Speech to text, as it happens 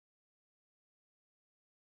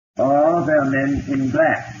Are there men in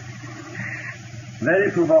black?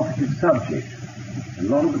 Very provocative subject. A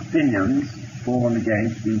lot of opinions for and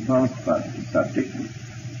against being passed about this subject.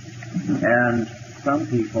 And some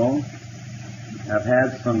people have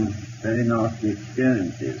had some very nasty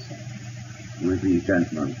experiences with these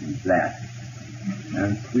gentlemen in black.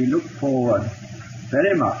 And we look forward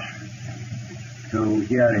very much to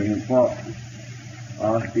hearing what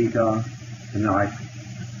our speaker tonight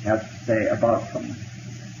has to say about them.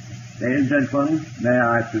 Ladies and gentlemen, may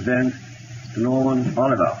I present Mr. Norman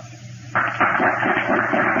Oliver.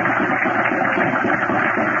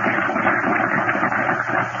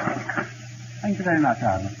 Thank you very much,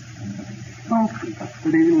 Alan. Well,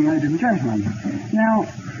 good evening, ladies and gentlemen.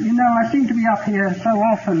 Now, you know, I seem to be up here so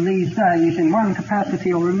often these days in one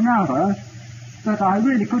capacity or another that I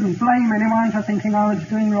really couldn't blame anyone for thinking I was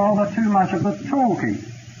doing rather too much of the talking,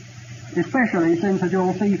 especially since, as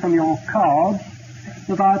you'll see from your cards,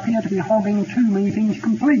 that I appear to be hogging two meetings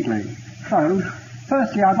completely. So,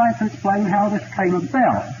 firstly, I'd like to explain how this came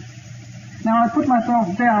about. Now, I put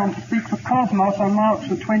myself down to speak for Cosmos on March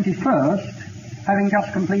the 21st, having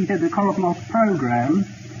just completed the Cosmos program,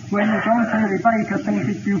 when John Terry Baker sent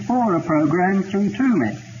his BUFORA program through to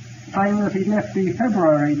me, saying that he'd left the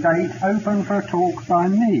February date open for a talk by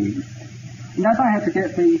me. And as I had to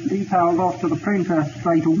get the details off to the printer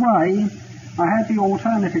straight away, I had the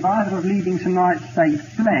alternative either of leaving tonight's date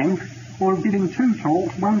blank or of giving two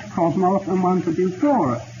talks, one to Cosmos and one to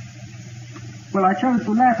BUFORA. Well, I chose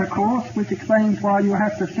the latter course, which explains why you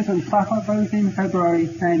have to sit and suffer both in February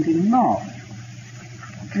and in March.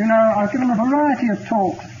 You know, I've given a variety of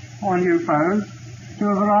talks on UFOs to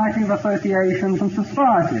a variety of associations and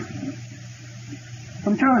societies.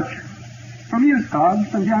 From church, from youth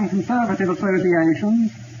clubs and young conservative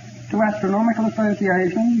associations to astronomical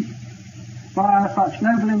associations, via such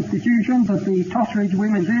noble institutions as the Totteridge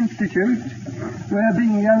Women's Institute, where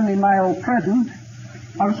being the only male present,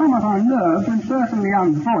 I was somewhat unnerved and certainly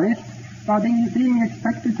unvoiced by being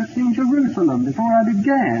expected to sing Jerusalem before I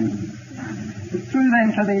began. Through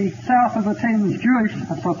then to the South of the Thames Jewish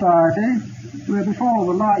Society, where before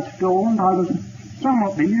the light dawned I was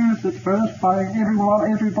somewhat bemused at first by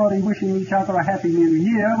everybody wishing each other a Happy New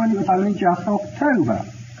Year when it was only just October.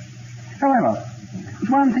 However, it's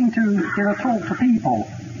one thing to give a talk to people,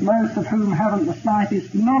 most of whom haven't the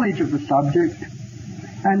slightest knowledge of the subject,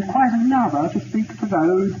 and quite another to speak to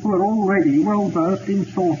those who are already well versed in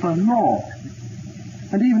saucer lore.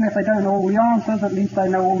 And even if they don't know all the answers, at least they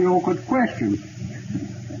know all the awkward questions.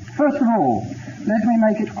 First of all, let me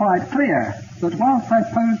make it quite clear that whilst I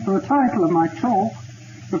posed for the title of my talk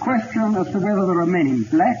the question as to whether there are men in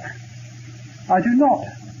black, I do not,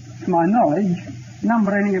 to my knowledge,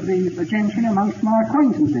 number any of these gentry amongst my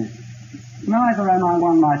acquaintances. Neither am I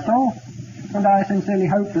one myself, and I sincerely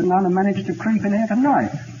hope that none have managed to creep in here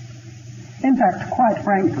tonight. In fact, quite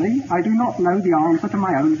frankly, I do not know the answer to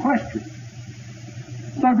my own question.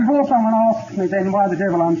 So before someone asks me then why the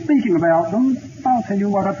devil I'm speaking about them, I'll tell you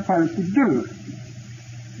what I propose to do.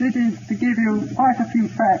 This is to give you quite a few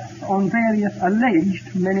facts on various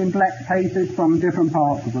alleged men in black cases from different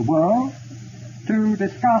parts of the world, to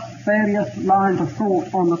discuss various lines of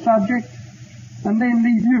thought on the subject, and then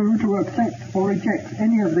leave you to accept or reject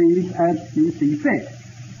any of these as you see fit.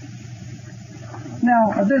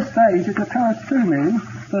 Now, at this stage it occurs to me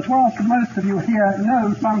that whilst most of you here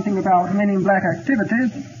know something about men in black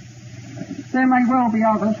activities, there may well be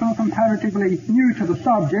others who are comparatively new to the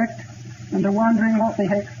subject and are wondering what the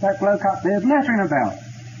heck that bloke up there's nattering about.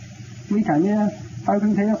 We came here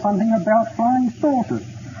hoping to hear something about flying saucers.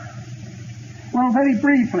 Well, very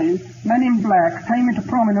briefly, men in black came into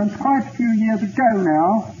prominence quite a few years ago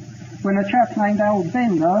now, when a chap named Al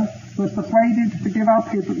Bender was persuaded to give up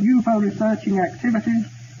his UFO researching activities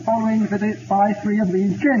following visits by three of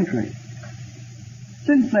these gentry.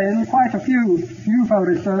 Since then, quite a few UFO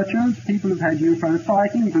researchers, people who've had UFO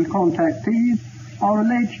sightings and contactees, are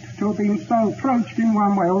alleged to have been so approached in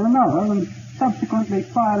one way or another and subsequently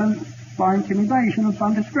silenced by intimidation of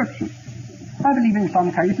some description. I believe in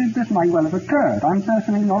some cases this may well have occurred. I'm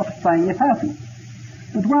certainly not saying it hasn't.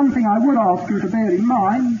 But one thing I would ask you to bear in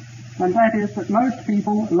mind, and that is that most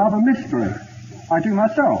people love a mystery. I do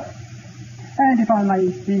myself. And if I may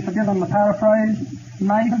be forgiven the paraphrase,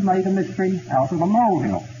 may have made a mystery out of a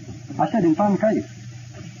molehill. I said in some cases.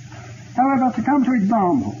 However, to come to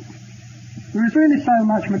examples, there is really so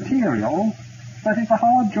much material that it's a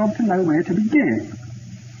hard job to know where to begin.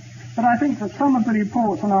 But I think that some of the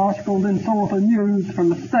reports and articles in Saucer News from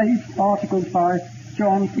the States, articles by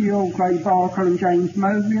John Field, Gray Barker and James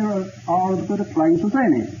Mosley, are as good a place as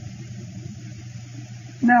any.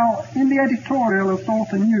 Now, in the editorial of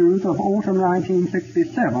Salter News of autumn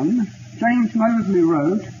 1967, James Moseley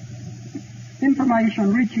wrote,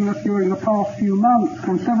 "Information reaching us during the past few months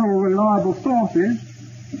from several reliable sources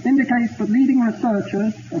indicates that leading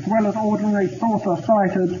researchers, as well as ordinary saucer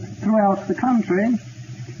sighters throughout the country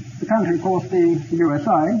of course being the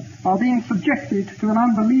USA, are being subjected to an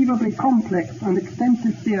unbelievably complex and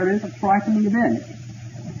extensive series of frightening events.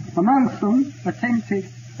 Amongst them, attempted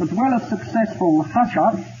as well as successful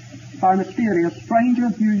hush-ups by mysterious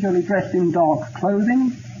strangers usually dressed in dark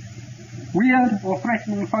clothing, weird or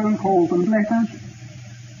threatening phone calls and letters,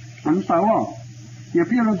 and so on. The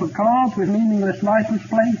appearance of cars with meaningless license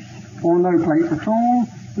plates, or no plates at all,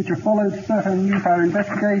 which have followed certain UFO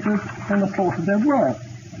investigators in the course of their work,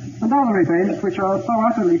 and other events which are so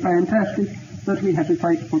utterly fantastic that we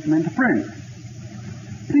hesitate to put them into print.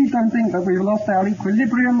 Please don't think that we've lost our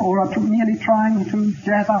equilibrium or are merely trying to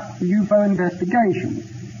jazz up the UFO investigation.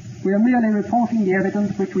 We are merely reporting the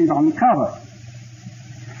evidence which we've uncovered.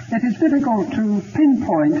 It is difficult to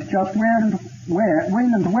pinpoint just when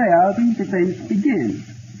and where these events begin.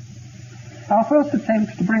 Our first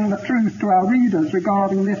attempt to bring the truth to our readers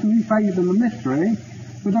regarding this new phase in the mystery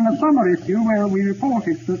was in a summer issue where we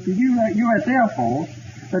reported that the US Air Force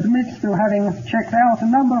admits to having checked out a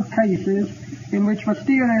number of cases in which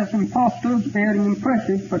mysterious impostors bearing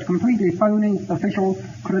impressive but completely phony official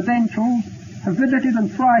credentials have visited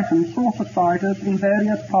and frightened saucer sighters in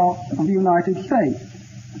various parts of the United States.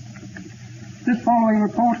 This following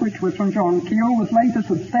report, which was from John Keel, was later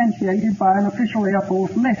substantiated by an official Air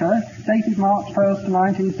Force letter dated March 1st,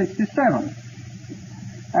 1967.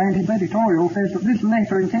 And his editorial says that this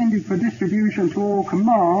letter, intended for distribution to all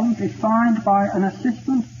commands, is signed by an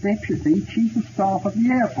Assistant Deputy Chief of Staff of the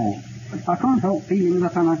Air Force. I can't help feeling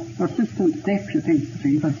that an Assistant Deputy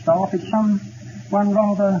Chief of Staff is someone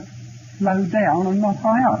rather low down and not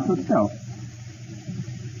high up herself.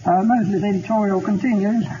 Moseley's editorial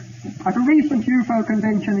continues, "At a recent UFO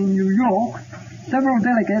convention in New York, several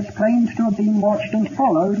delegates claimed to have been watched and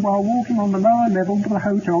followed while walking on the lower levels of the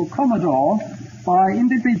Hotel Commodore by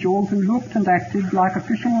individuals who looked and acted like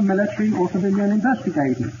official military or civilian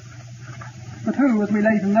investigators, but who, as we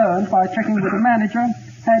later learned by checking with the manager,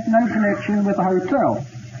 had no connection with the hotel.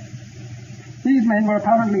 These men were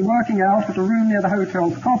apparently working out at a room near the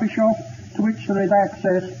hotel's coffee shop, to which there is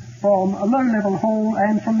access from a low-level hall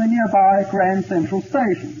and from the nearby Grand Central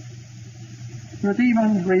Station. There is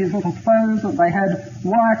even reason to suppose that they had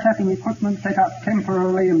wiretapping equipment set up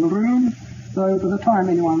temporarily in the room, though by the time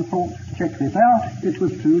anyone thought to check this out, it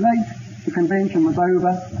was too late, the convention was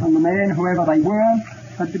over, and the men, whoever they were,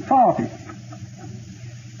 had departed."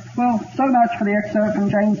 Well, so much for the excerpt from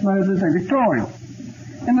James Moseley's editorial.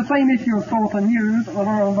 In the same issue of Salter News, there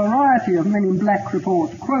are a variety of Men in Black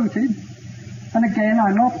reports quoted, and again,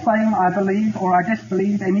 I'm not saying I believe or I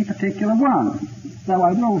disbelieve any particular one, though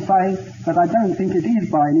I will say that I don't think it is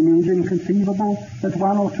by any means inconceivable that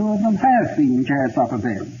one or two of them have been jazzed up a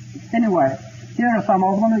bit. Anyway, here are some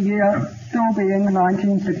of them, a year still being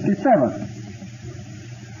 1967.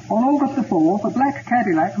 On August the 4th, a black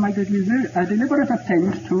Cadillac made a deliberate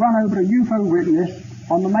attempt to run over a UFO witness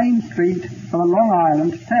on the main street of a Long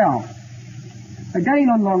Island town. Again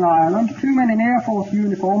on Long Island, two men in Air Force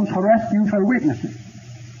uniforms harassed UFO witnesses.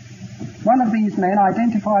 One of these men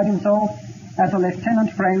identified himself as a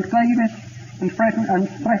Lieutenant Frank Davis and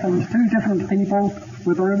threatened two different people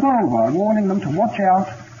with a revolver, warning them to watch out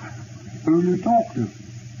who you talk to.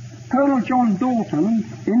 Colonel John Dalton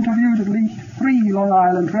interviewed at least 3 Long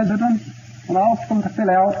Island residents and asked them to fill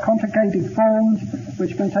out complicated forms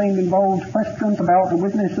which contained involved questions about the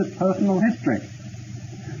witness's personal history.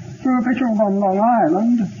 Through officials on Long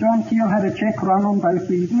Island, John Keel had a check run on both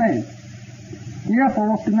these men. The Air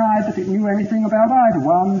Force denied that it knew anything about either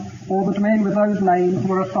one, or that men with those names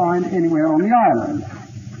were assigned anywhere on the island.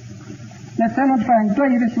 Lieutenant Frank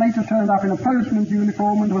Davis later turned up in a postman's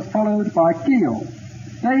uniform and was followed by Keel.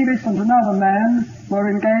 Davis and another man were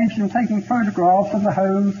engaged in taking photographs of the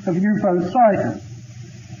homes of UFO sighters.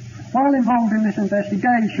 While involved in this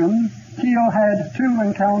investigation, Keel had 2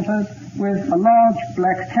 encounters with a large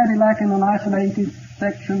black Cadillac in an isolated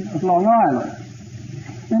section of Long Island.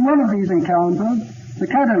 In one of these encounters, the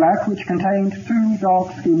Cadillac, which contained 2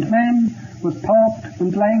 dark-skinned men, was parked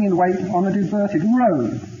and laying in wait on a deserted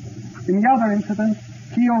road. In the other incident,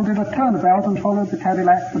 Keel did a turnabout and followed the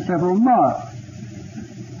Cadillac for several miles.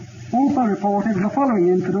 Also reported the following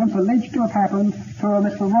incidents alleged to have happened to a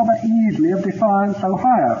Mr. Robert Easley of Defiance,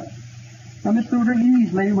 Ohio. Now, Mr.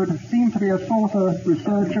 Easley would seem to be a saucer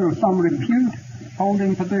researcher of some repute,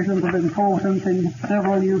 holding positions of importance in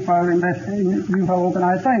several UFO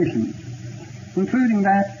organizations. including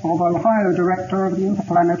that of Ohio Director of the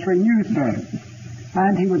Interplanetary News Service,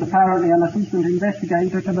 and he was apparently an assistant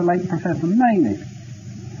investigator to the late Professor Maney.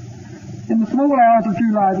 In the small hours of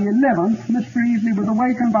July the 11th, Mr. Easley was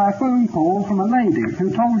awakened by a phone call from a lady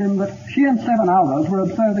who told him that she and 7 others were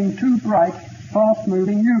observing 2 bright,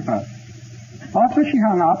 fast-moving UFOs. After she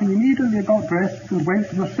hung up, he immediately got dressed and went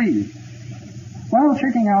to the scene. While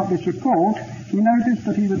checking out this report, he noticed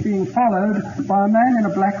that he was being followed by a man in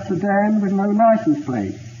a black sedan with no license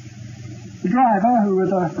plate. The driver, who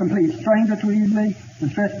was a complete stranger to Easley,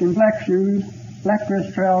 was dressed in black shoes, black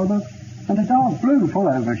dress trousers, and a dark blue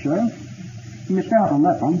pullover shirt. He missed out on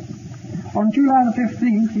that one. On July the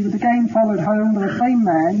 15th, he was again followed home by the same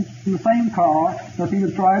man in the same car as he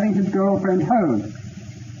was driving his girlfriend home.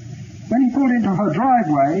 When he pulled into her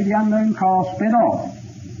driveway, the unknown car sped off.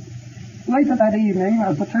 Later that evening,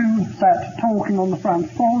 as the two sat talking on the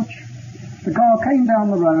front porch, the car came down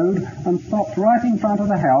the road and stopped right in front of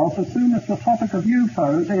the house as soon as the topic of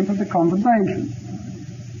UFOs entered the conversation.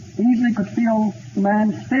 Easley could feel the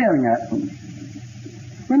man staring at them.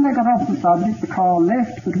 When they got off the subject, the car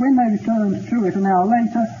left, but when they returned to it an hour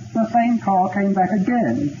later, the same car came back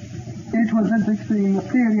again. It was as if the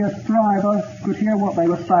mysterious driver could hear what they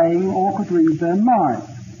were saying or could read their minds.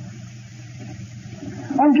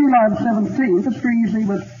 On July the 17th, Mr. Easley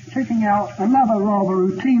was checking out another rather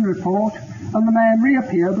routine report, and the man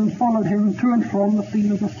reappeared and followed him to and from the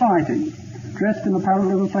scene of the sighting, dressed in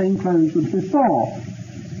apparently the same clothes as before.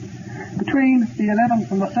 Between the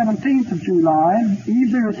 11th and the 17th of July,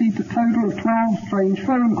 Easley received a total of 12 strange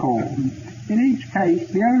phone calls. In each case,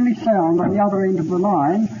 the only sound on the other end of the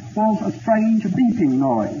line was a strange beeping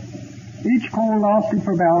noise. Each call lasted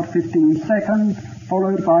for about 15 seconds,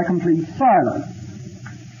 followed by complete silence.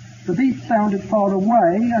 The beep sounded far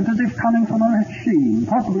away and as if coming from a machine,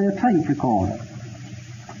 possibly a tape recorder.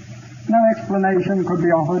 No explanation could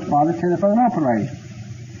be offered by the telephone operator.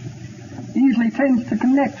 Easley tends to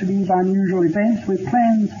connect to these unusual events with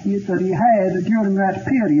plans that he had during that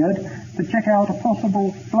period to check out a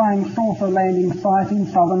possible flying saucer landing site in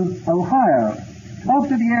southern Ohio.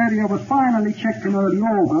 After the area was finally checked in early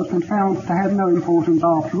August and found to have no importance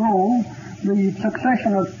after all, the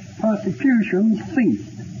succession of persecutions ceased.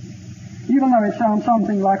 Even though it sounds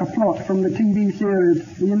something like a plot from the TV series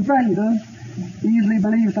The Invaders, Easley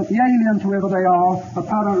believes that the aliens, whoever they are,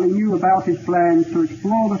 apparently knew about his plans to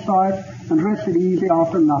explore the site and rested easy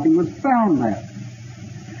after nothing was found there.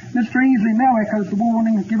 Mr. Easley now echoes the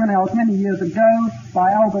warning given out many years ago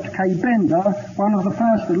by Albert K. Bender, one of the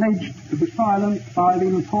first alleged to be silenced by the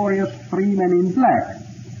notorious 3 Men in Black.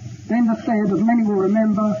 Bender said, as many will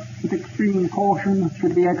remember, that extreme caution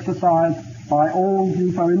should be exercised by all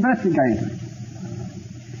UFO investigators.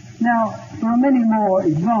 Now, there are many more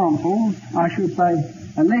examples, I should say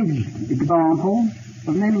alleged examples,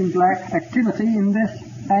 of Men in Black activity in this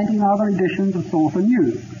and in other editions of Saucer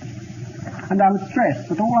News. And I would stress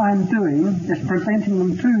that all I am doing is presenting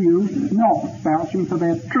them to you, not vouching for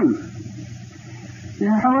their truth.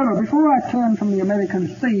 However, before I turn from the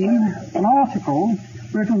American scene, an article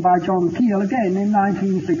written by John Keel again in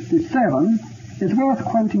 1967 is worth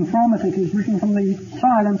quoting from, as it is written from the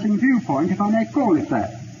silencing viewpoint, if I may call it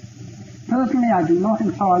that. Personally, I do not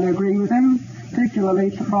entirely agree with him,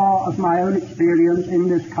 particularly so far as my own experience in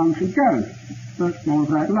this country goes, but more of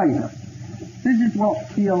that later. This is what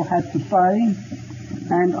Keel had to say,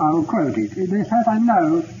 and I will quote it. This has, I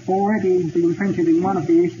know, already been printed in one of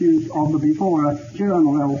the issues of the BUFORA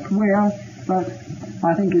journal elsewhere, but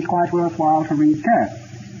I think it's quite worthwhile to recap.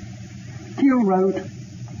 Keel wrote,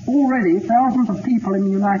 "Already thousands of people in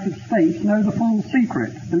the United States know the full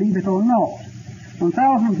secret, believe it or not, and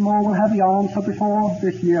thousands more will have the answer before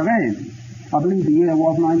this year ends." I believe the year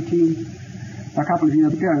was a couple of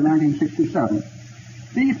years ago, 1967.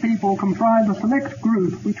 These people comprise a select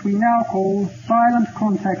group which we now call silent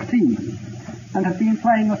contactees, and have been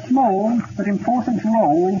playing a small but important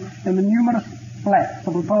role in the numerous flats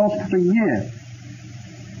of the past 3 years.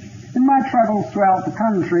 In my travels throughout the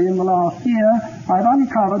country in the last year, I have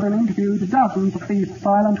uncovered and interviewed dozens of these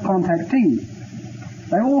silent contactees.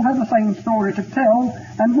 They all have the same story to tell,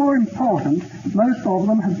 and more important, most of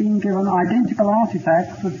them have been given identical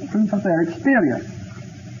artifacts as proof of their experience.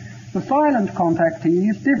 The silent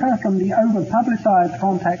contactees differ from the over-publicized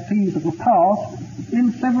contactees of the past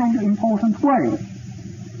in several important ways.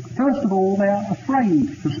 First of all, they are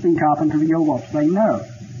afraid to speak up and reveal what they know.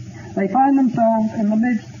 They find themselves in the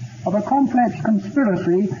midst of a complex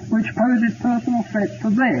conspiracy which poses personal threats to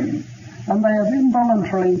them, and they have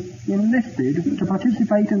involuntarily enlisted to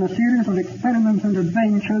participate in a series of experiments and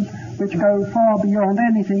adventures which go far beyond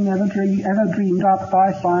anything ever dreamed up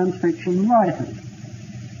by science fiction writers.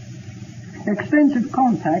 Extensive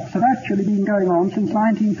contacts have actually been going on since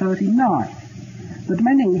 1939, but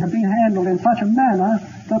many have been handled in such a manner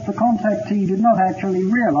that the contactee did not actually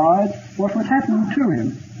realize what was happening to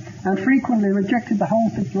him, and frequently rejected the whole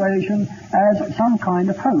situation as some kind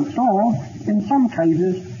of hoax, or, in some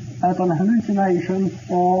cases, as an hallucination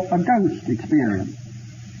or a ghost experience.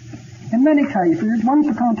 In many cases, once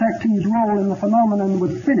the contactee's role in the phenomenon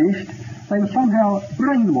was finished, they were somehow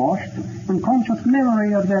brainwashed, and conscious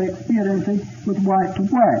memory of their experiences was wiped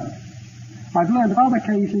away. I've learned of other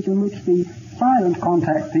cases in which the silent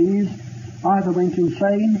contactees either went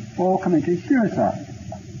insane or committed suicide.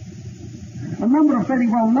 A number of very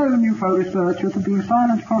well-known UFO researchers have been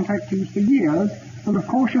silent contactees for years and have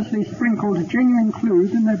cautiously sprinkled genuine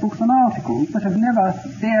clues in their books and articles, but have never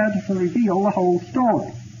dared to reveal the whole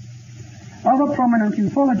story. Other prominent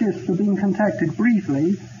ufologists have been contacted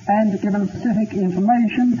briefly and given specific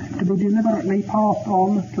information to be deliberately passed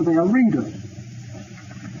on to their readers.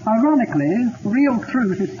 Ironically, real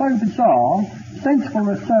truth is so bizarre, sensible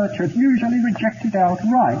researchers usually reject it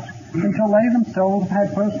outright until they themselves have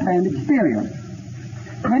had first-hand experience.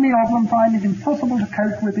 Many of them find it impossible to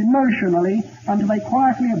cope with emotionally, and they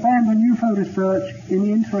quietly abandon UFO research in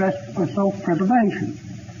the interest of self-preservation.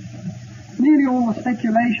 Nearly all the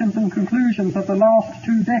speculations and conclusions of the last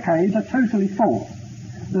 2 decades are totally false.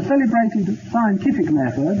 The celebrated scientific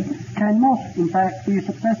method cannot, in fact, be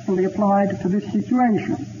successfully applied to this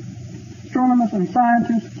situation. Astronomers and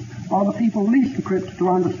scientists are the people least equipped to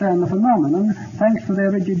understand the phenomenon, thanks to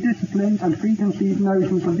their rigid disciplines and preconceived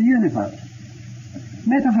notions of the universe.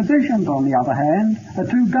 Metaphysicians, on the other hand, are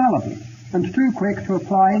too gullible and too quick to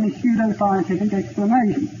apply any pseudo-scientific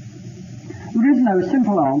explanation. There is no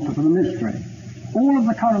simple answer to the mystery. All of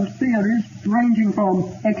the current theories, ranging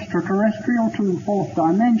from extraterrestrial to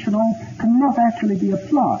fourth-dimensional, cannot actually be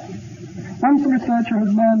applied. Once the researcher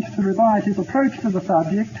has learned to revise his approach to the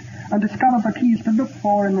subject and discover the keys to look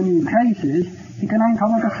for in the new cases, he can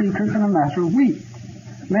uncover the secret in a matter of weeks.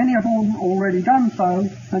 Many have already done so,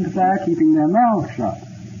 and they are keeping their mouths shut.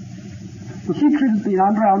 The secret has been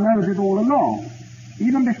under our noses all along.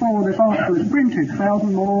 Even before this article is printed,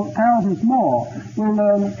 thousands more will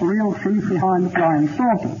learn the real truth behind the flying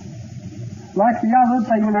saucers. Like the others,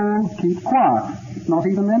 they will all keep quiet. Not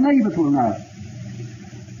even their neighbours will know.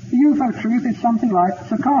 The UFO truth is something like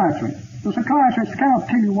psychiatry. The psychiatrist cannot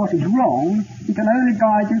tell you what is wrong, he can only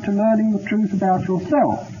guide you to learning the truth about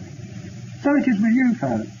yourself. So it is with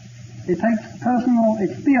UFOs. It takes personal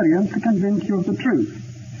experience to convince you of the truth.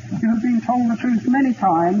 You have been told the truth many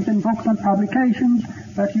times in books and publications,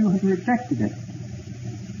 but you have rejected it.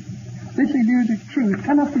 This elusive truth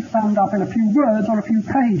cannot be summed up in a few words or a few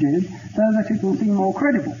pages so that it will seem more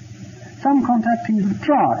credible. Some contactees have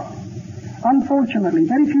tried. Unfortunately,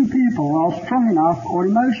 very few people are strong enough or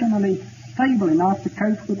emotionally stable enough to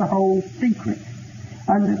cope with the whole secret.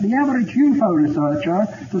 And the average UFO researcher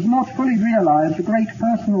does not fully realize the great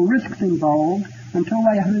personal risks involved until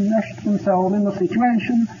they have enmeshed themselves in the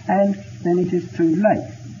situation, and then it is too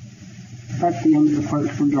late. That's the end of the quote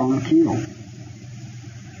from John Keel.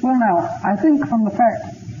 Well now, I think from the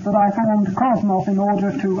fact that I formed Cosmos in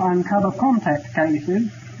order to uncover contact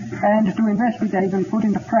cases, and to investigate and put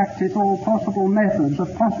into practice all possible methods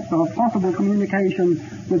of possible communication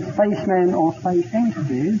with spacemen or space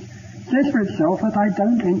entities, says for itself that I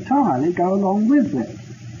don't entirely go along with this.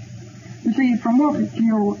 You see, from what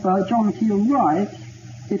John Keel writes,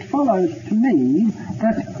 it follows to me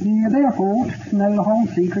that he therefore ought to know the whole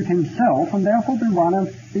secret himself, and therefore be one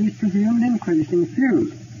of these presumed increasing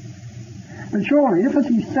few. But surely, if, as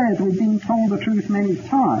he says, we've been told the truth many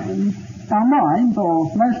times, our minds,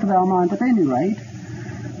 or most of our minds at any rate,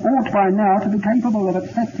 ought by now to be capable of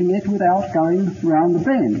accepting it without going round the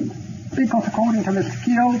bend, because according to Mr.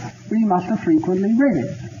 Keel, we must have frequently read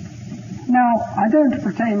it. Now, I don't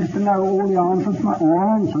pretend to know all the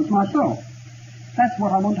answers myself. That's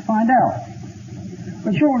what I want to find out.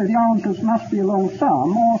 But surely the answers must be along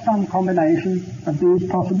some or some combination of these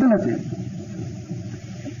possibilities.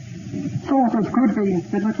 Sources could be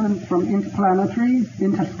visited from interplanetary,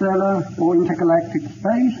 interstellar, or intergalactic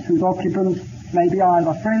space, whose occupants may be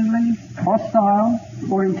either friendly, hostile,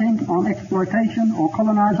 or intent on exploitation or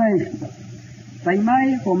colonization. They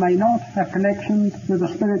may or may not have connections with the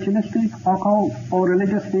spiritualistic, occult, or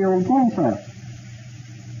religious fields also.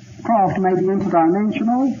 Craft may be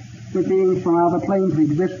interdimensional, with beings from other planes of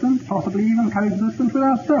existence, possibly even coexistent with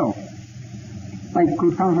ourselves. They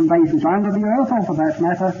could come from bases under the Earth, or for that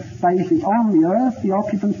matter, bases on the Earth, the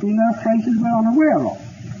occupants being Earth traces we're unaware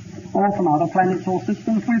of, or from other planets or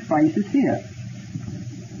systems with bases here.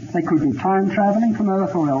 They could be time travelling from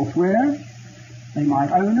Earth or elsewhere. They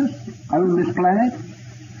might own this planet,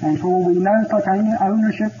 and for all we know, such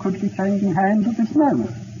ownership could be changing hands at this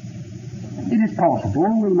moment. It is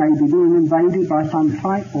possible we may be being invaded by some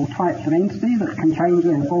type or types of entity that can change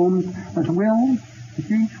their forms at will, to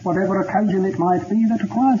suit whatever occasion it might be that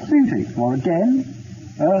requires suiting. Or again,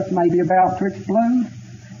 Earth may be about to explode,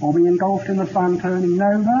 or be engulfed in the sun turning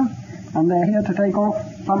nova, and they're here to take off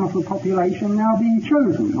some of the population now being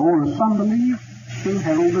chosen, or as some believe, to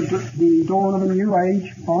herald the dawn of a new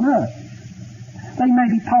age on Earth. They may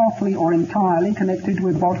be partly or entirely connected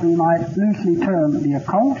with what we might loosely term the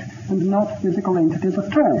occult, and not physical entities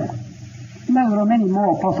at all. Now, there are many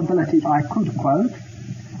more possibilities I could quote.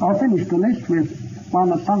 I'll finish the list with one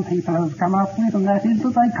that some people have come up with, and that is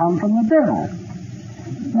that they come from the devil.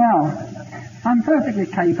 Now, I'm perfectly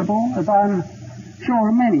capable, as I'm sure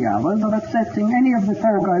of many others, of accepting any of the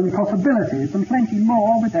foregoing possibilities, and plenty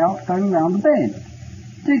more without going round the bend.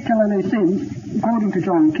 Particularly since, according to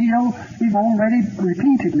John Keel, we've already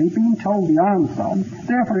repeatedly been told the answer,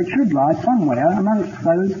 therefore it should lie somewhere amongst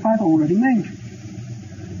those I've already mentioned.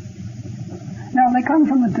 Now, they come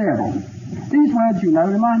from the devil. These words, you know,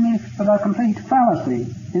 remind me of a complete fallacy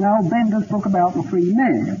in Al Bender's book about the three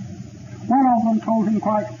men. One of them told him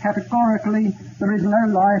quite categorically there is no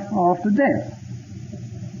life after death.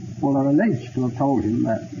 Well, they're alleged to have told him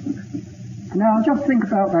that. Now, just think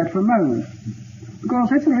about that for a moment.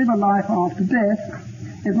 Because if there is a life after death,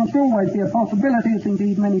 it must always be a possibility, as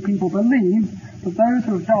indeed many people believe, that those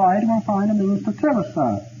who have died will find a means to tell us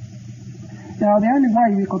so. Now, the only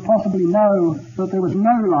way we could possibly know that there was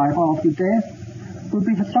no life after death would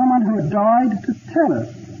be for someone who had died to tell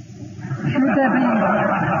us. Should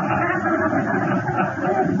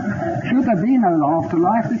there be no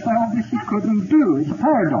afterlife, this they obviously couldn't do. It's a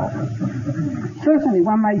paradox. Certainly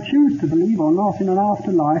one may choose to believe or not in an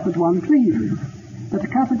afterlife as one pleases, but a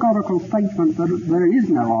categorical statement that there is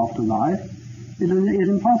no afterlife is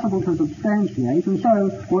impossible to substantiate, and so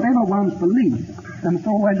whatever one's belief, there must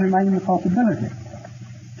always remain the possibility.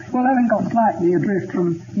 Well, having got slightly adrift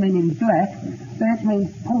from Men in Black, let me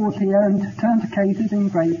pause here and turn to cases in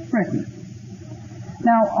Great Britain.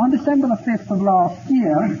 Now, on December the 5th of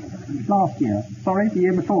the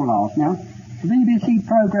year before last now, the BBC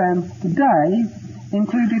programme Today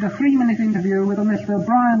included a 3-minute interview with a Mr.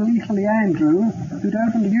 Brian Leasley Andrew, who'd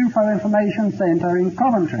opened a UFO information centre in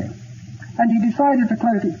Coventry, and he decided to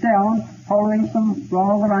close it down following some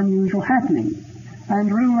rather unusual happenings, and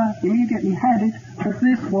rumour immediately had it that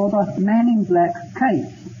this was a Man in Black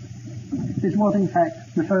case. This was in fact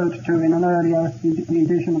referred to in an earlier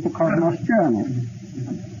edition of the Cosmos Journal.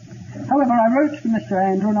 However, I wrote to Mr.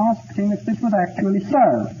 Andrew and asked him if this was actually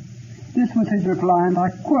so. This was his reply, and I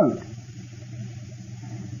quote.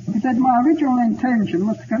 He said, "My original intention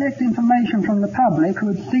was to collect information from the public who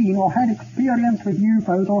had seen or had experience with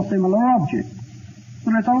UFOs or similar objects.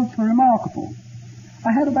 The results were remarkable.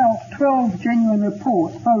 I had about 12 genuine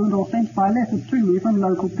reports phoned or sent by letter to me from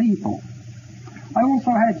local people. I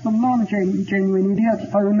also had some non-genuine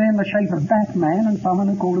idiots phone me in the shape of Batman and someone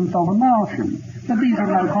who called himself a Martian, but these are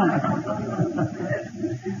no consequence.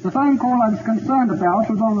 The phone call I was concerned about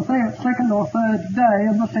was on the second or third day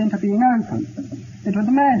of the centre being opened. It was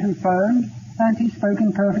a man who phoned, and he spoke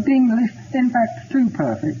in perfect English, in fact too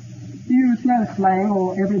perfect. He used no slang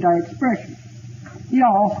or everyday expression. He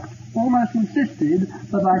asked, almost insisted,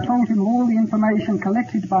 that I told him all the information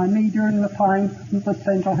collected by me during the time that the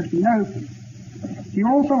centre had been opened. He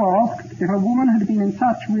also asked if a woman had been in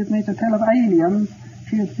touch with me to tell of aliens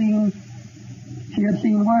she had seen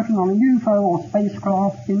working on a UFO or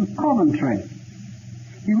spacecraft in Coventry.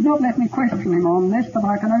 He would not let me question him on this, but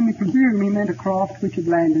I can only presume he meant a craft which had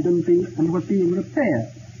landed and was being repaired.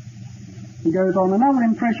 He goes on, another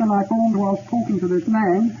impression I formed whilst talking to this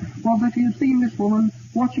man was that he had seen this woman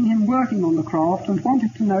watching him working on the craft and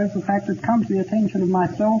wanted to know if the fact had come to the attention of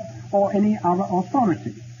myself or any other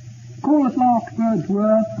authority. Caller's last words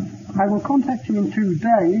were, "I will contact you in 2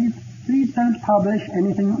 days. Please don't publish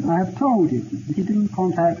anything I have told you." He didn't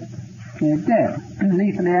contact me again.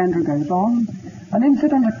 Leasley Andrew goes on, an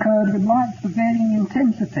incident occurred with lights of varying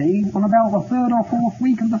intensity on about the 3rd or 4th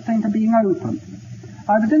week of the centre being opened.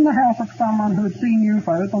 I was in the house of someone who had seen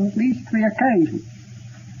UFOs on at least 3 occasions.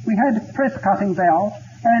 We had press cuttings out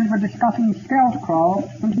and were discussing scout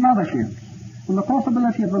craft and motherships, and the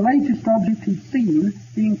possibility of the latest object he'd seen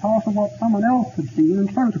being part of what someone else had seen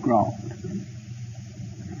and photographed.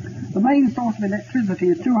 The main source of electricity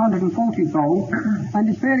is 240 volts and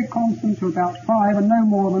is very constant to about 5 and no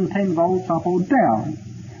more than 10 volts up or down.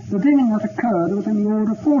 The dimming that occurred was in the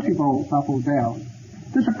order of 40 volts up or down.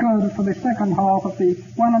 This occurred for the second half of the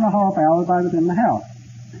 1.5 hours I was in the house.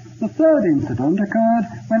 The third incident occurred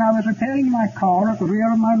when I was repairing my car at the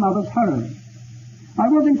rear of my mother's home. I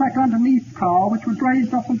was in fact underneath the car, which was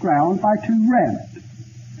raised off the ground by 2 ramps.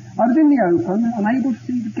 I was in the open and able to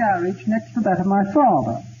see the garage next to that of my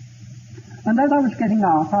father. And as I was getting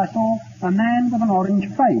out, I saw a man with an orange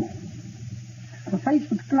face. The face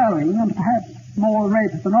was glowing and perhaps more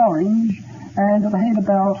red than orange, and the head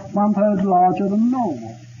about 1/3 larger than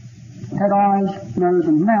normal. It had eyes, nose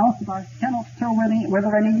and mouth, but I cannot tell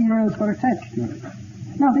whether any ears were attached to it.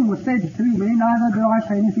 Nothing was said to me, neither did I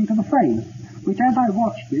say anything to the face, which as I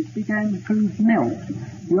watched it began to melt.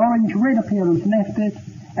 The orange-red appearance left it,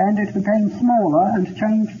 and it became smaller and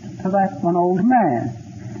changed to that of an old man.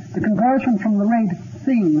 The conversion from the red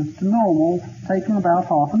thing to normal taking about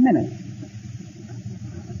half a minute.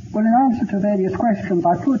 Well, in answer to various questions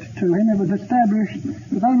I put to him, it was established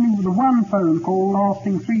that only the one phone call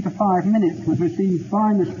lasting 3 to 5 minutes was received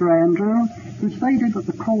by Mr. Andrew, who stated that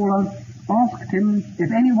the caller asked him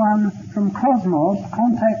if anyone from Cosmos,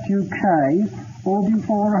 Contact UK, or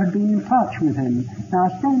BUFORA had been in touch with him. Now,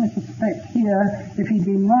 I strongly suspect here, if he'd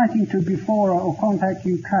been writing to BUFORA or Contact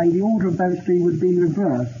UK, the order of those three would be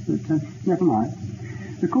reversed, but never mind.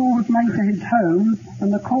 The call was made to his home,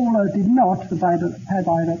 and the caller did not, as I had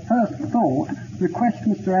at first thought, request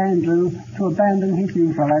Mr. Andrew to abandon his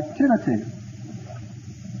usual activity.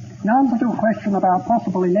 In answer to a question about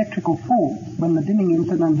possible electrical faults when the dimming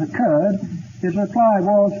incident occurred, his reply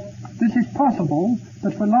was, "This is possible,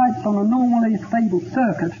 but for lights on a normally stable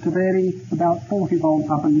circuit to vary about 40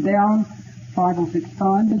 volts up and down 5 or 6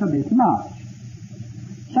 times is a bit much."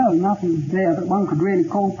 So nothing there that one could really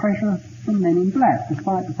call pressure from Men in Black,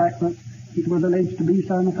 despite the fact that it was alleged to be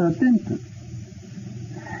so in the first instance.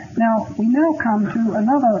 Now, we now come to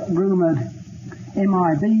another rumoured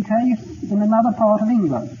MIB case in another part of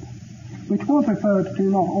England, which was referred to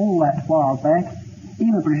not all that while back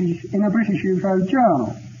in a British UFO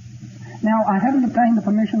journal. Now, I haven't obtained the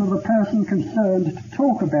permission of the person concerned to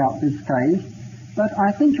talk about this case, but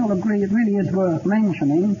I think you'll agree it really is worth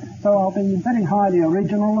mentioning, so I'll be very highly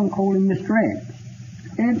original and call him Mr. X.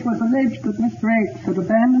 It was alleged that Mr. X had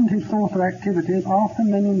abandoned his saucer activities after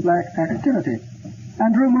Men in Black activity,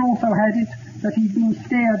 and rumour also had it that he'd been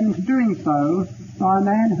scared into doing so by a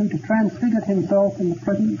man who had transfigured himself in the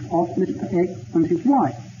presence of Mr. X and his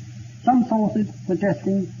wife, some sources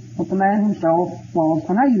suggesting that the man himself was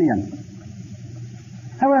an alien.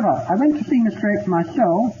 However, I went to see Mr. X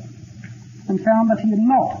myself and found that he had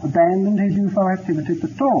not abandoned his UFO activities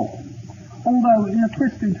at all, although in a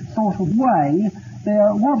twisted sort of way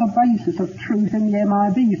there was a basis of truth in the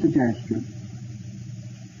MIB suggestion.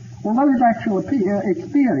 Although his actual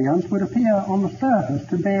experience would appear on the surface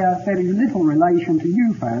to bear very little relation to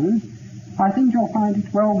UFOs, I think you'll find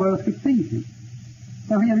it well worth repeating.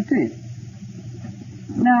 So here it is.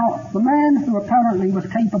 Now, the man who apparently was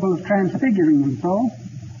capable of transfiguring himself,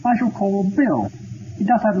 I shall call Bill. It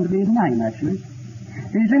does happen to be his name, actually.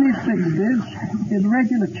 He's in his 60s, is a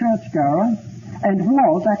regular churchgoer, and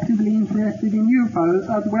was actively interested in UFOs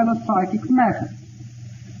as well as psychic matter.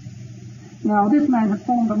 Now, this man had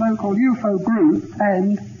formed a local UFO group,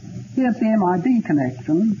 and here's the MIB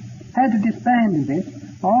connection, had disbanded it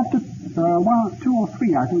after 2 or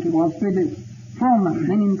 3, I think it was, visits from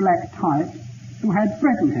Men in Black types who had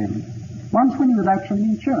threatened him, once when he was actually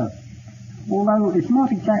in church, although it's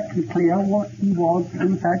not exactly clear what he was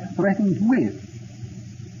in fact threatened with.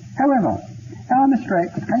 However, our Mr.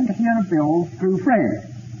 X came to hear of Bill through friends,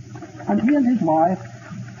 and he and his wife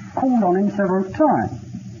called on him several times.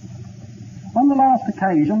 On the last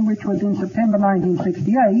occasion, which was in September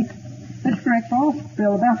 1968, Mr. X asked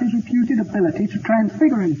Bill about his reputed ability to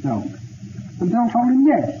transfigure himself, and Bill told him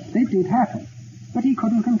yes, it did happen, but he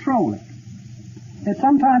couldn't control it. It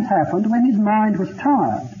sometimes happened when his mind was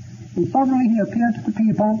tired, and suddenly he appeared to the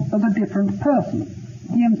people as a different person,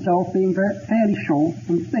 he himself being fairly short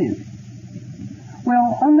and thin.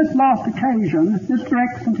 Well, on this last occasion, Mr.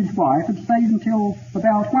 X and his wife had stayed until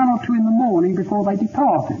about 1 or 2 in the morning before they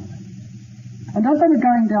departed. And as they were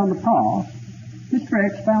going down the path, Mr.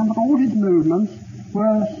 X found that all his movements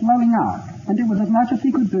were slowing up, and it was as much as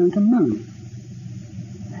he could do to move.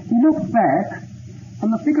 He looked back,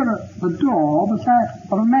 and the figure at the door was that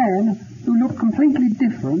of a man who looked completely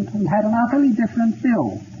different and had an utterly different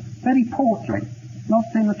build, very portly, not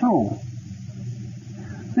thin at all.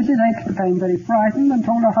 Mrs. X became very frightened and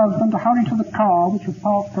told her husband to hurry to the car, which was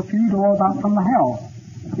parked a few doors up from the house.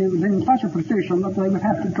 it was in such a position that they would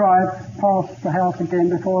have to drive past the house again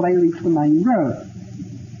before they reached the main road.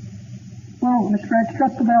 Well, Mr. X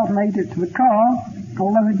just about made it to the car,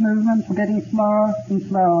 although his movements were getting slower and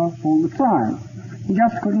slower all the time. He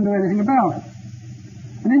just couldn't do anything about it.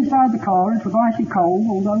 And inside the car it was icy cold,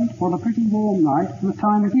 although it was a pretty warm night for the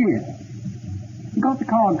time of year. He got the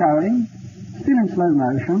car going, still in slow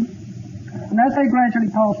motion, and as they gradually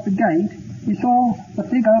passed the gate, he saw the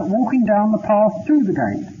figure walking down the path to the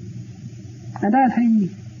gate. And as he,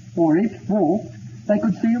 or it, walked, they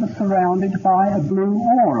could see it was surrounded by a blue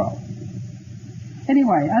aura.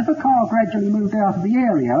 Anyway, as the car gradually moved out of the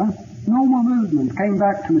area, normal movement came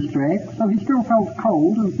back to Mr. X, so he still felt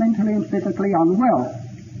cold and mentally and physically unwell.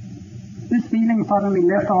 This feeling suddenly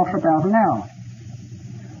left after about an hour.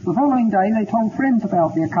 The following day they told friends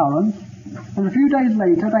about the occurrence, and a few days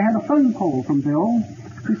later they had a phone call from Bill,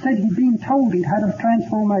 who said he'd been told he'd had a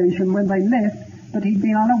transformation when they left, but he'd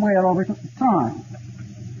been unaware of it at the time.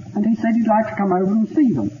 And he said he'd like to come over and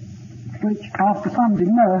see them, which, after some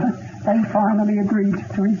demur, they finally agreed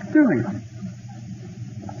to his doing.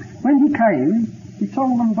 When he came, he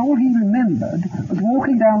told them that all he remembered was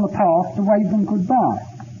walking down the path to wave them goodbye.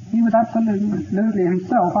 He was absolutely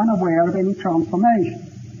himself unaware of any transformation.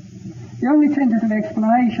 The only tentative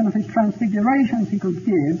explanation of his transfigurations he could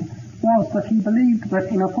give was that he believed that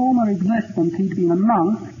in a former existence he'd been a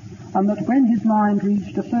monk, and that when his mind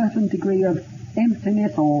reached a certain degree of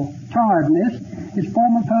emptiness or tiredness, his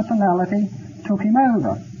former personality took him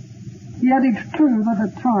over. He added too that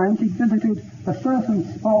at times he visited a certain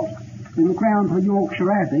spot in the grounds of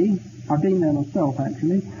Yorkshire Abbey, I've been there myself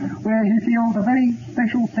actually, where he feels a very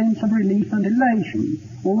special sense of relief and elation,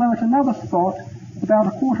 although at another spot, about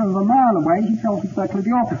a quarter of a mile away, he felt exactly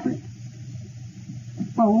the opposite.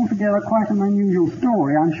 Well, altogether quite an unusual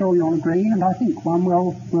story, I'm sure you'll agree, and I think one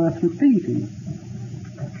well worth repeating.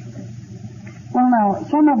 Well now,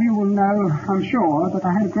 some of you will know, I'm sure, that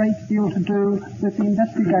I had a great deal to do with the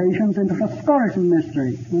investigations into the Skoriton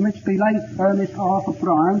mystery, in which the late Ernest Arthur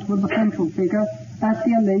Bryant was the central figure as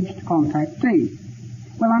the alleged contactee.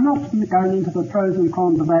 Well, I'm not going into the pros and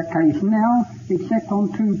cons of that case now, except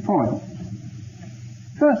on 2 points.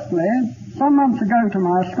 Firstly, some months ago, to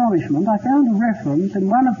my astonishment, I found a reference in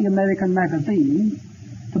one of the American magazines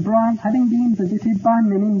to Bryant having been visited by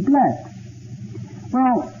men in black.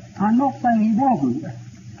 Well, I'm not saying he wasn't,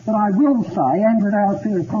 but I will say, and without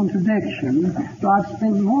fear of contradiction, that I've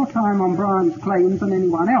spent more time on Bryant's claims than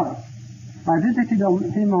anyone else. I visited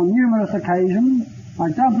him on numerous occasions, I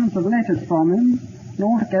had dozens of letters from him, and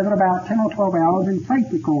altogether about 10 or 12 hours in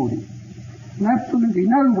tape recording. And absolutely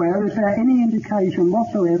nowhere is there any indication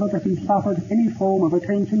whatsoever that he suffered any form of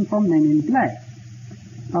attention from men in black.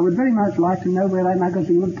 I would very much like to know where that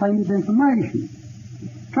magazine obtained its information.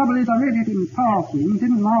 Trouble is, I read it in passing,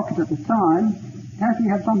 didn't mark it at the time. It actually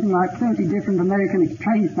had something like 30 different American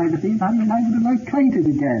exchange magazines. I haven't been able to locate it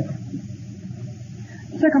again.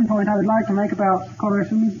 The second point I would like to make about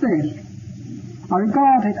Skoriton is this. I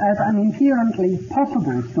regard it as an inherently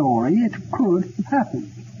possible story. It could have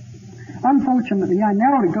happened. Unfortunately, I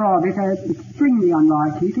now regard it as extremely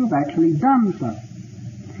unlikely to have actually done so.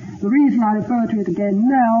 The reason I refer to it again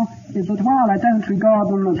now is that while I don't regard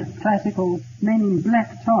them as classical men in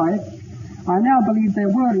black types, I now believe there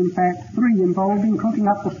were in fact 3 involved in cooking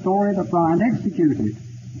up the story that Bryant executed.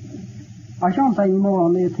 I shan't say any more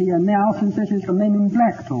on this here now, since this is the men in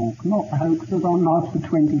black talk, not the hoaxes on March the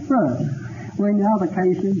 21st, where in other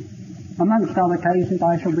cases, amongst other cases,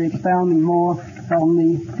 I shall be expounding more on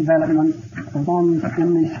the development of ones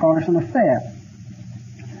in the Skoriton affair.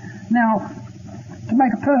 Now, to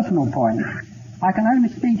make a personal point, I can only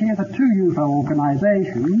speak here for 2 UFO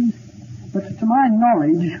organisations, but to my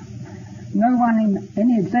knowledge, no one in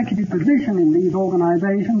any executive position in these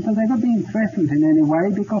organisations has ever been threatened in any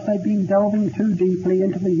way because they've been delving too deeply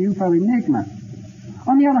into the UFO enigma.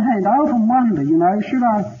 On the other hand, I often wonder, should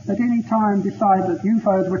I at any time decide that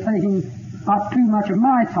UFOs were taking up too much of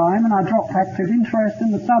my time and I dropped active interest in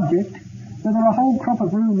the subject, whether a whole crop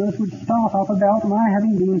of rumours would start up about my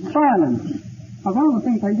having been silenced. I rather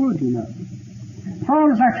think they would, As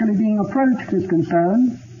far as actually being approached is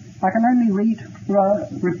concerned, I can only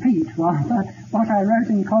repeat what I wrote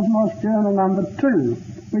in Cosmos Journal number 2,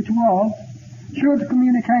 which was, should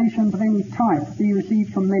communications of any type be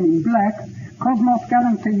received from men in black, Cosmos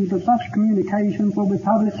guarantees that such communications will be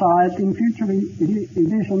publicised in future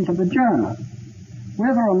editions of the journal,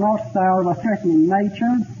 whether or not they are of a threatening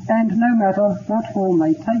nature, and no matter what form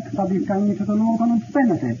they take, subject only to the laws and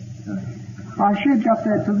obscenity. I should just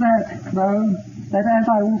add to that, though, that as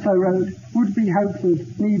I also wrote, would-be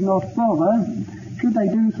hoaxers need not bother, Should they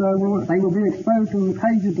do so, they will be exposed in the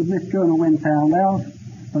pages of this journal when found out,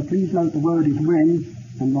 but please note the word is when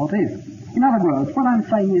and not if. In other words, what I'm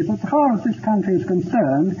saying is, as far as this country is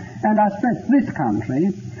concerned, and I stress this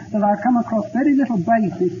country, that I've come across very little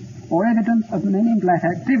basis or evidence of Men in Black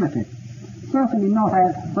activity. Certainly not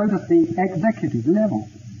at, so to speak, executive level.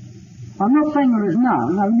 I'm not saying there is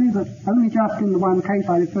none, only just in the one case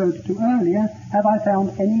I referred to earlier have I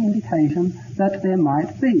found any indication that there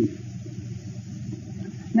might be.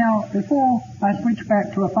 Now, before I switch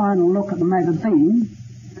back to a final look at the magazine,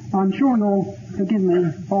 I'm sure you'll forgive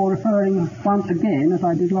me for referring once again, as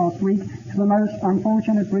I did last week, to the most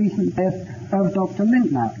unfortunate recent death of Dr.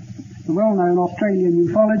 Lintner, the well-known Australian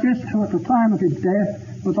ufologist who at the time of his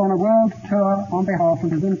death was on a world tour on behalf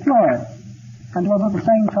of his employer, and was at the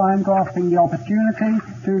same time grasping the opportunity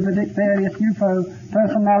to visit various UFO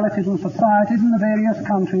personalities and societies in the various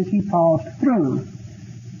countries he passed through.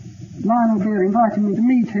 Lionel Beer invited me to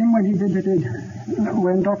meet him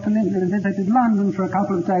when Dr. Lintner visited London for a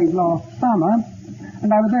couple of days last summer,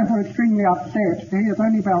 and I was therefore extremely upset to hear that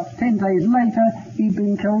only about 10 days later he'd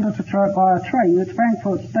been killed by a train at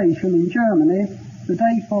Frankfurt Station in Germany, the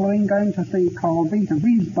day following going to see Karl Peter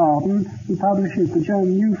Wiesbaden, who publishes the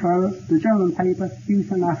German paper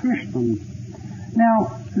UFO Nachrichten.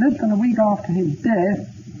 Now, less than a week after his death,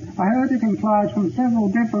 I heard it implied from several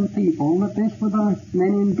different people that this was a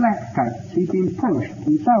Men in Black case. He'd been pushed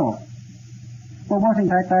and so on. Well, what in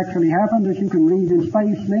fact actually happened, as you can read in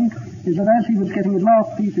Spacelink, is that as he was getting his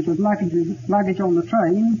last pieces of luggage on the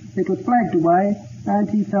train, it was flagged away and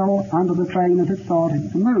he fell under the train as it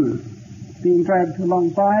started to move, being dragged along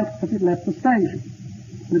by it as it left the station.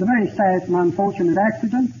 It was a very sad and unfortunate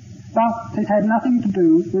accident, but it had nothing to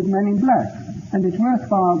do with Men in Black, and it's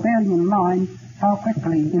worthwhile bearing in mind how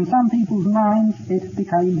quickly, in some people's minds, it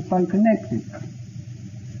became so connected.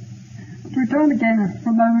 To return again for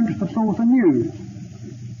a moment to the source of news.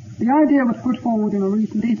 The idea was put forward in a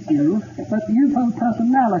recent issue that UFO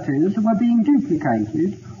personalities were being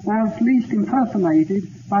duplicated, or at least impersonated,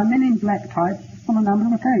 by Men in Black types on a number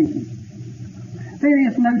of occasions.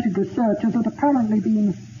 Various noted researchers are currently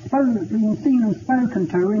being seen and spoken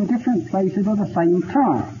to in different places at the same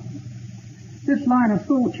time. This line of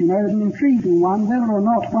thought, you know, is an intriguing one, whether or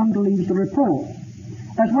not one believes the report,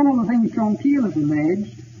 as one of the things John Keel has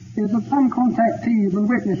alleged is that some contactees and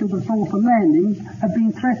witnesses of Sulphur landings have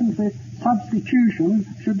been threatened with substitution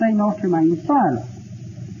should they not remain silent.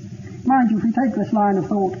 Mind you, if we take this line of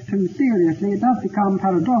thought too seriously, it does become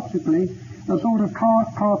paradoxically a sort of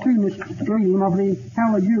cartoonist dream of the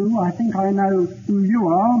 "how are you, I think I know who you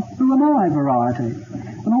are, who am I" variety,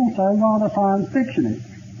 and also rather science fictionist.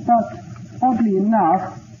 But oddly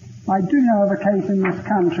enough, I do know of a case in this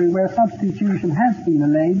country where substitution has been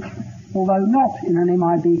alleged, although not in an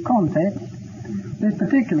MIB context, this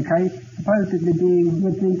particular case supposedly being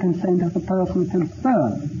with the consent of the person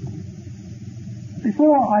concerned.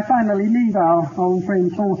 Before I finally leave our old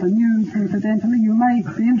friend Saucer News, incidentally, you may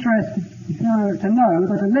be interested to know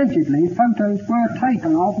that allegedly photos were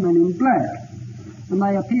taken of Men in Black, and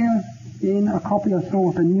they appear in a copy of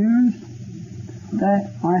Saucer News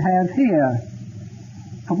that I have here.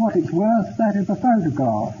 For what it's worth, that is a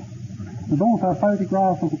photograph. There's also a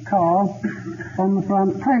photograph of a car on the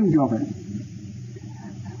front page of it.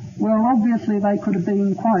 Well, obviously they could have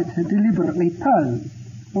been quite deliberately posed,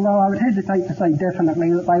 although I would hesitate to say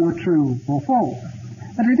definitely that they were true or false.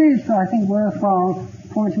 But it is, I think, worthwhile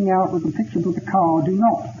pointing out that the pictures of the car do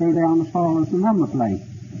not go down as far as the number plate.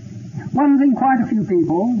 One thing quite a few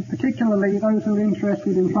people, particularly those who are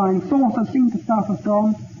interested in flying saucers, seem to suffer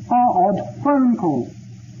from are odd phone calls.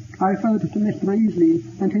 I referred to Mr.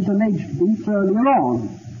 Easley and his alleged beats earlier on.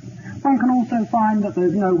 One can also find that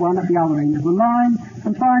there's no one at the other end of the line,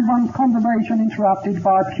 and find one's conversation interrupted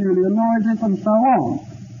by peculiar noises and so on.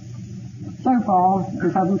 So far,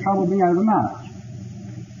 this hasn't troubled me overmuch.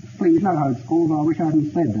 Please, no hoax calls, I wish I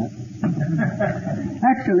hadn't said that.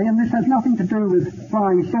 Actually, and this has nothing to do with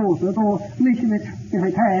flying saucers, or at least if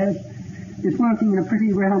it has, it's working in a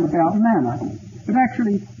pretty roundabout manner. But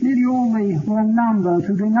actually, nearly all the wrong numbers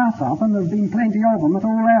who ring us up, and there have been plenty of them at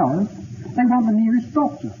all hours, they want the nearest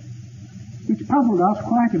doctor, which puzzled us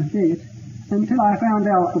quite a bit until I found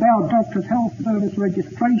out that our doctor's health service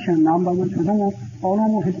registration number, which was on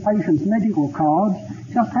all his patients' medical cards,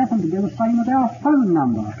 just happened to be the same as our phone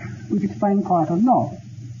number, which explained quite a lot.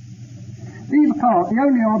 These apart, the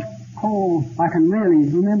only odd call I can really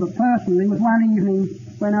remember personally was one evening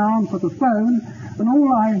when I answered the phone, and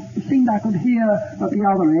all it seemed I could hear at the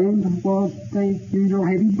other end was the usual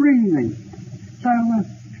heavy breathing. So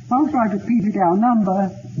after I repeated our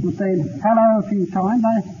number, and said hello a few times,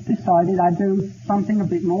 I decided I'd do something a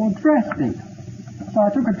bit more drastic. So I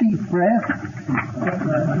took a deep breath,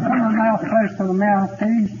 put my mouth close to the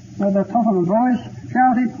mouthpiece, with the top of my voice,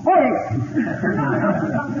 shouted, "Oi!"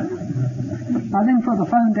 I then put the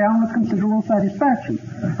phone down with considerable satisfaction.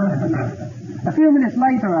 A few minutes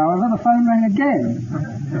later, however, the phone rang again,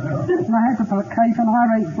 and I had to placate an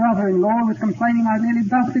irate brother-in-law who was complaining I'd nearly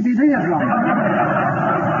busted his ears off.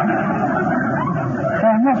 So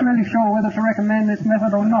I'm not really sure whether to recommend this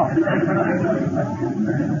method or not.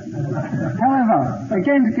 However,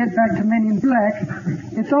 again, to get back to Men in Black,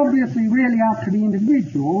 it's obviously really up to the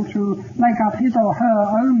individual to make up his or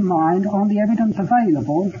her own mind on the evidence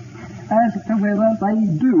available as to whether they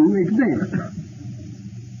do exist.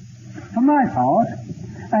 For my part,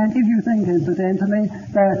 and if you think incidentally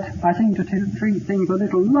that I seem to treat things a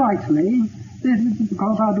little lightly, this is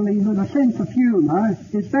because I believe that a sense of humour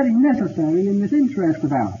is very necessary in this interest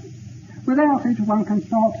of ours. Without it, one can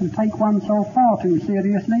start to take oneself far too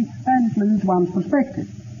seriously and lose one's perspective.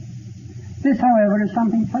 This, however, is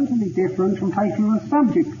something totally different from taking the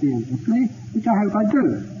subject seriously, which I hope I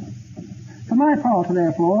do. For my part,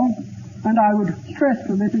 therefore, and I would stress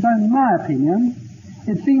that this is only my opinion,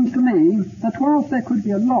 it seems to me that whilst there could be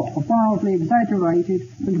a lot of wildly exaggerated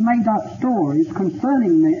and made-up stories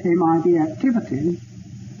concerning the MIB activities,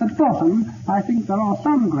 at bottom I think there are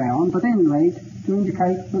some grounds, at any rate, to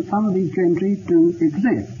indicate that some of these gentry do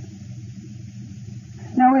exist.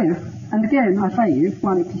 Now if, and again I say if,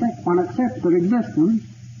 one accepts their existence,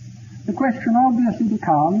 the question obviously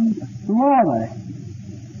becomes, who are they?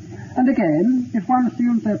 And again, if one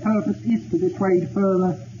assumes their purpose is to dissuade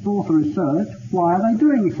further author research, why are they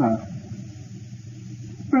doing so?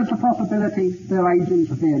 There's a possibility they're agents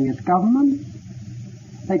of various governments.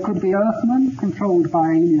 They could be Earthmen controlled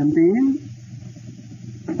by alien beings.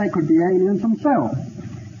 They could be aliens themselves.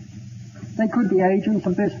 They could be agents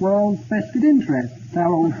of this world's vested interests,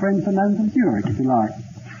 our old friends the nuns of Zurich, if you like.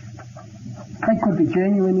 They could be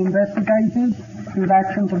genuine investigators whose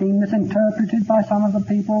actions have been misinterpreted by some of the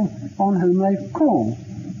people on whom they've called.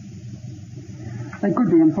 They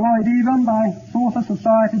could be employed even by saucer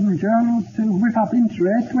societies and journals to whip up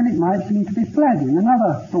interest when it might seem to be flagging,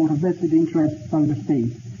 another sort of vested interest, so to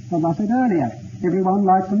speak. As I said earlier, everyone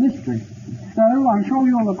likes a mystery. So I'm sure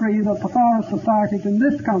you'll agree that so far as societies in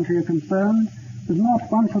this country are concerned, there's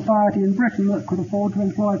not one society in Britain that could afford to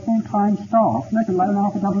employ full-time staff, let alone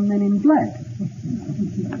half a dozen men in black.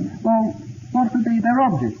 Well, what could be their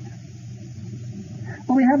object?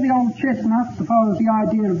 Well, we have the old chestnuts so far as the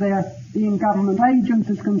idea of their being government agents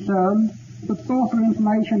is concerned, that saucer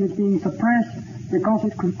information is being suppressed because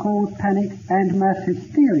it could cause panic and mass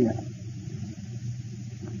hysteria.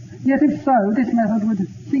 Yet if so, this method would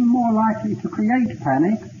seem more likely to create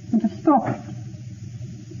panic than to stop it.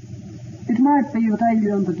 It might be that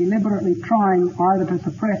aliens are deliberately trying either to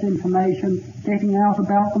suppress information getting out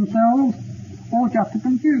about themselves or just to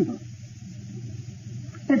confuse us.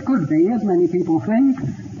 It could be, as many people think,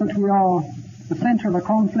 that we are the centre of a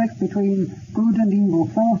conflict between good and evil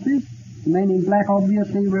forces, the men in black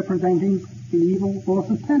obviously representing the evil or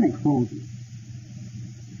satanic forces.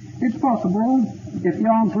 It's possible, if the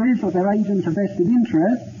answer is that they're agents of vested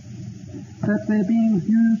interest, that they're being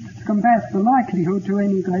used to combat the likelihood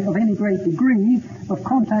of any great degree of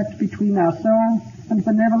contact between ourselves and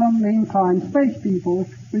benevolently inclined space people,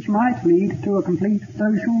 which might lead to a complete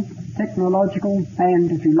social, technological, and,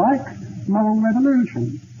 if you like, moral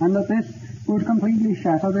revolution, and that this would completely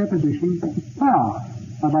shatter their position of power.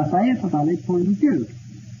 As I say, it's a valid point of view.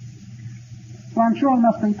 So I'm sure there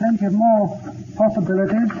must be plenty of more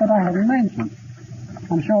possibilities that I haven't mentioned.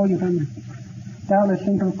 I'm sure you can doubtless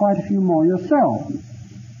think of quite a few more yourself.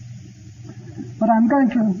 But I'm going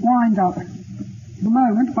to wind up the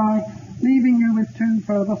moment by leaving you with two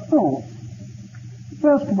further thoughts. The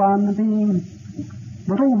first one being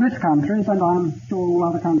that all this country's, and I'm sure all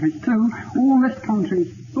other countries too, all this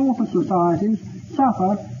country's saucer societies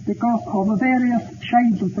suffer because of the various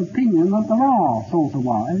shades of opinion that there are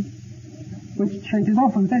saucer-wise, which it is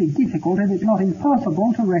often very difficult, if it's not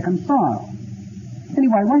impossible, to reconcile.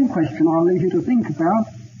 Anyway, one question I'll leave you to think about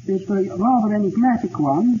is the rather enigmatic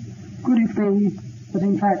one. Could it be that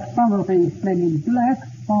in fact some of the men in black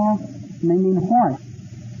are men in white?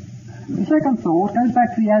 The second thought goes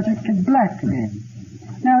back to the adjective black again.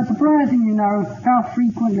 Now it's surprising, you know, how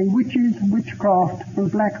frequently witches, witchcraft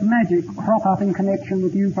and black magic crop up in connection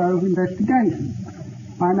with UFO investigations.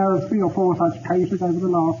 I know of 3 or 4 such cases over the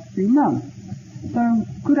last few months. So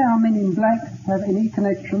could our men in black have any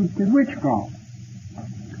connection with witchcraft?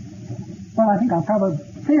 Well, I think I've covered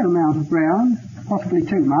a fair amount of ground, possibly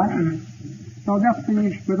too much. So I'll just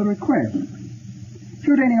finish with a request.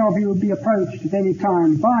 Should any of you be approached at any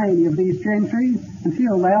time by any of these gentry and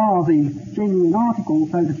feel they are the genuine article,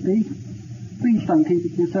 so to speak, please don't keep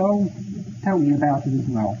it to yourselves. Tell me about it as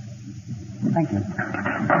well. Thank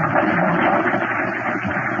you.